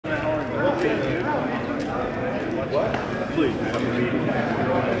Please, man. I'm reading.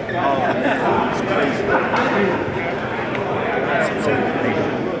 Oh, it's crazy.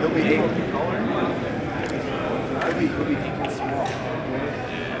 He'll be 8. He'll be thinking small.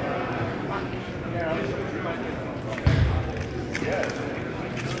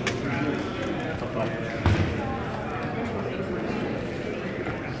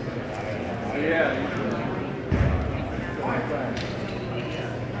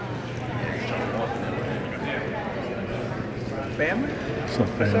 Family? What's up,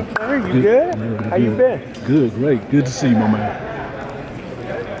 fam? What's up, sir? You good? How you been? Good, great. Good to see you, my man.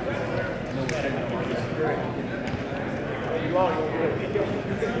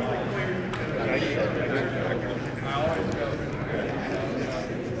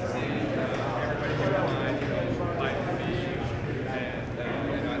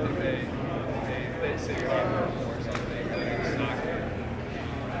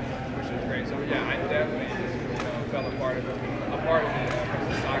 So yeah, I definitely felt a part of it as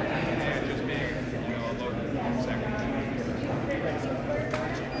a soccer and just being, a local Sacramento.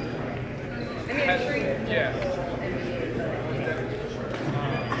 Yeah.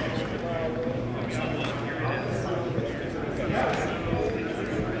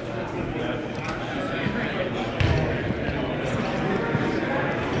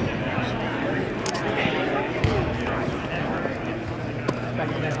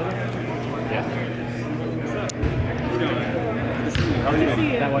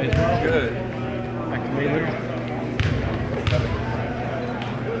 That way as well. Good. Back to me later.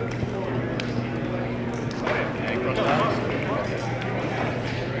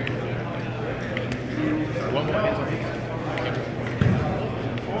 One more.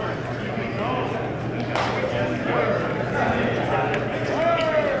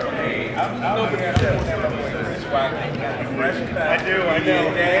 I do, I know.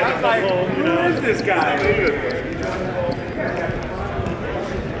 I'm like, who is this guy?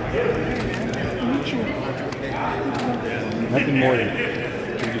 Nothing more than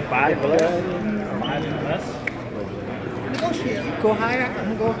 5 or less. 5 or less. Go higher, I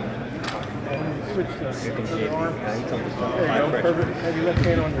can go. Switch the arm. There you go. Perfect. Have your left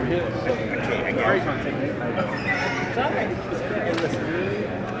hand on your hip. It's all right. Hey, listen.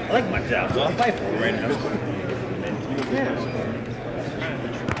 I like my job, so I'll fight for it right now.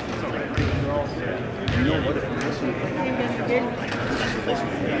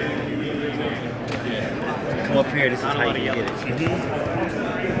 Come up here, this is how you get it.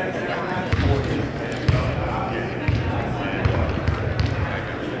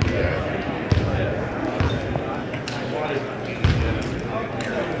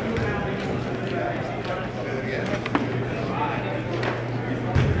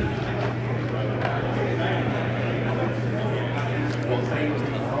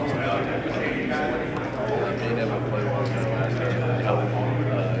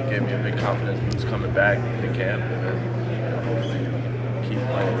 Gave me a big confidence boost coming back to camp, and then hopefully keep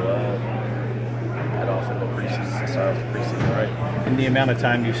playing well. Head off in the preseason, start off the preseason right. In the amount of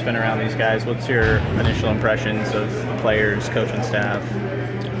time you've spent around these guys, what's your initial impressions of the players, coaching staff?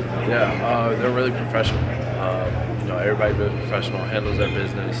 Yeah, they're really professional. Everybody really professional, handles their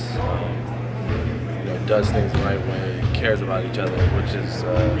business, does things the right way, cares about each other, which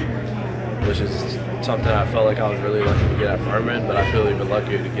is something I felt like I was really lucky to get at Furman, but I feel even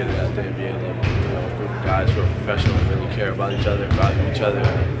luckier to get it at the NBA level. A group of guys who are professional and really care about each other, value each other. I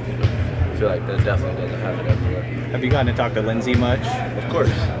feel like that definitely doesn't happen everywhere. Have you gotten to talk to Lindsay much? Of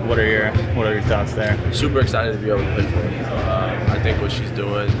course. What are your thoughts there? Super excited to be able to play for her. I think what she's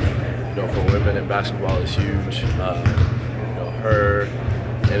doing, for women in basketball is huge. Her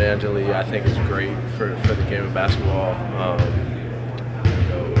and Angeli, I think, is great for the game of basketball.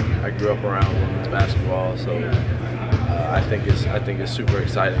 I grew up around women's basketball, so I think it's super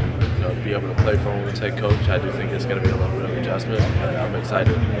exciting. To be able to play for a women's head coach. I do think it's going to be a little bit of adjustment, but I'm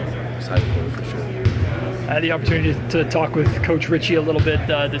excited for it for sure. I had the opportunity to talk with Coach Ritchie a little bit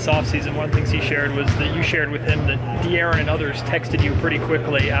this offseason. One of the things he shared was that you shared with him that De'Aaron and others texted you pretty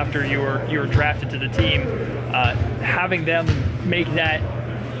quickly after you were drafted to the team. Having them make that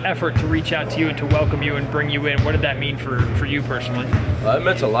effort to reach out to you and to welcome you and bring you in, what did that mean for you personally? It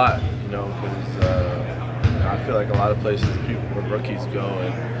meant a lot, because I feel like a lot of places where rookies go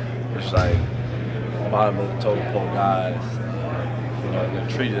and it's like bottom of the totem pole guys, and they're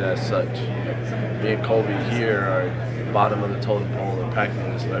treated as such. Me and Kobe here are bottom of the totem pole and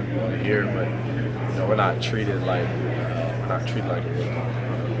practice with everyone here, but we're not treated like a rookie.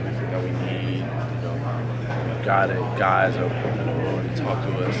 We need guys are willing to talk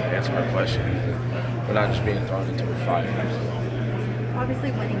to us, answer our questions. We're not just being thrown into a fire. So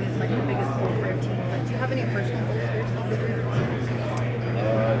obviously winning is like the biggest goal for your team, but do you have any personal goals for yourself?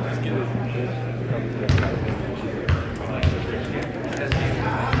 Just get it.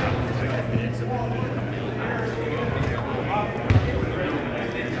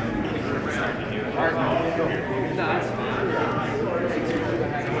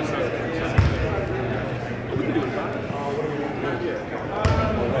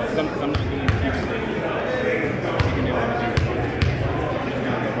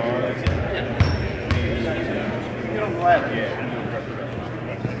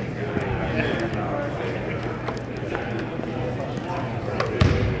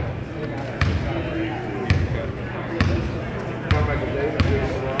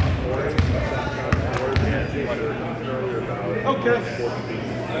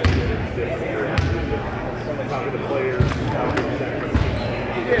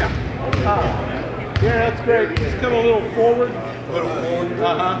 Yeah, that's great. Just come a little forward. A little forward.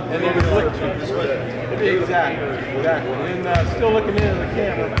 And then look this way. Exactly. Exactly. And still looking into the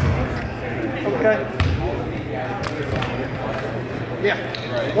camera. Okay.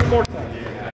 Yeah. One more time.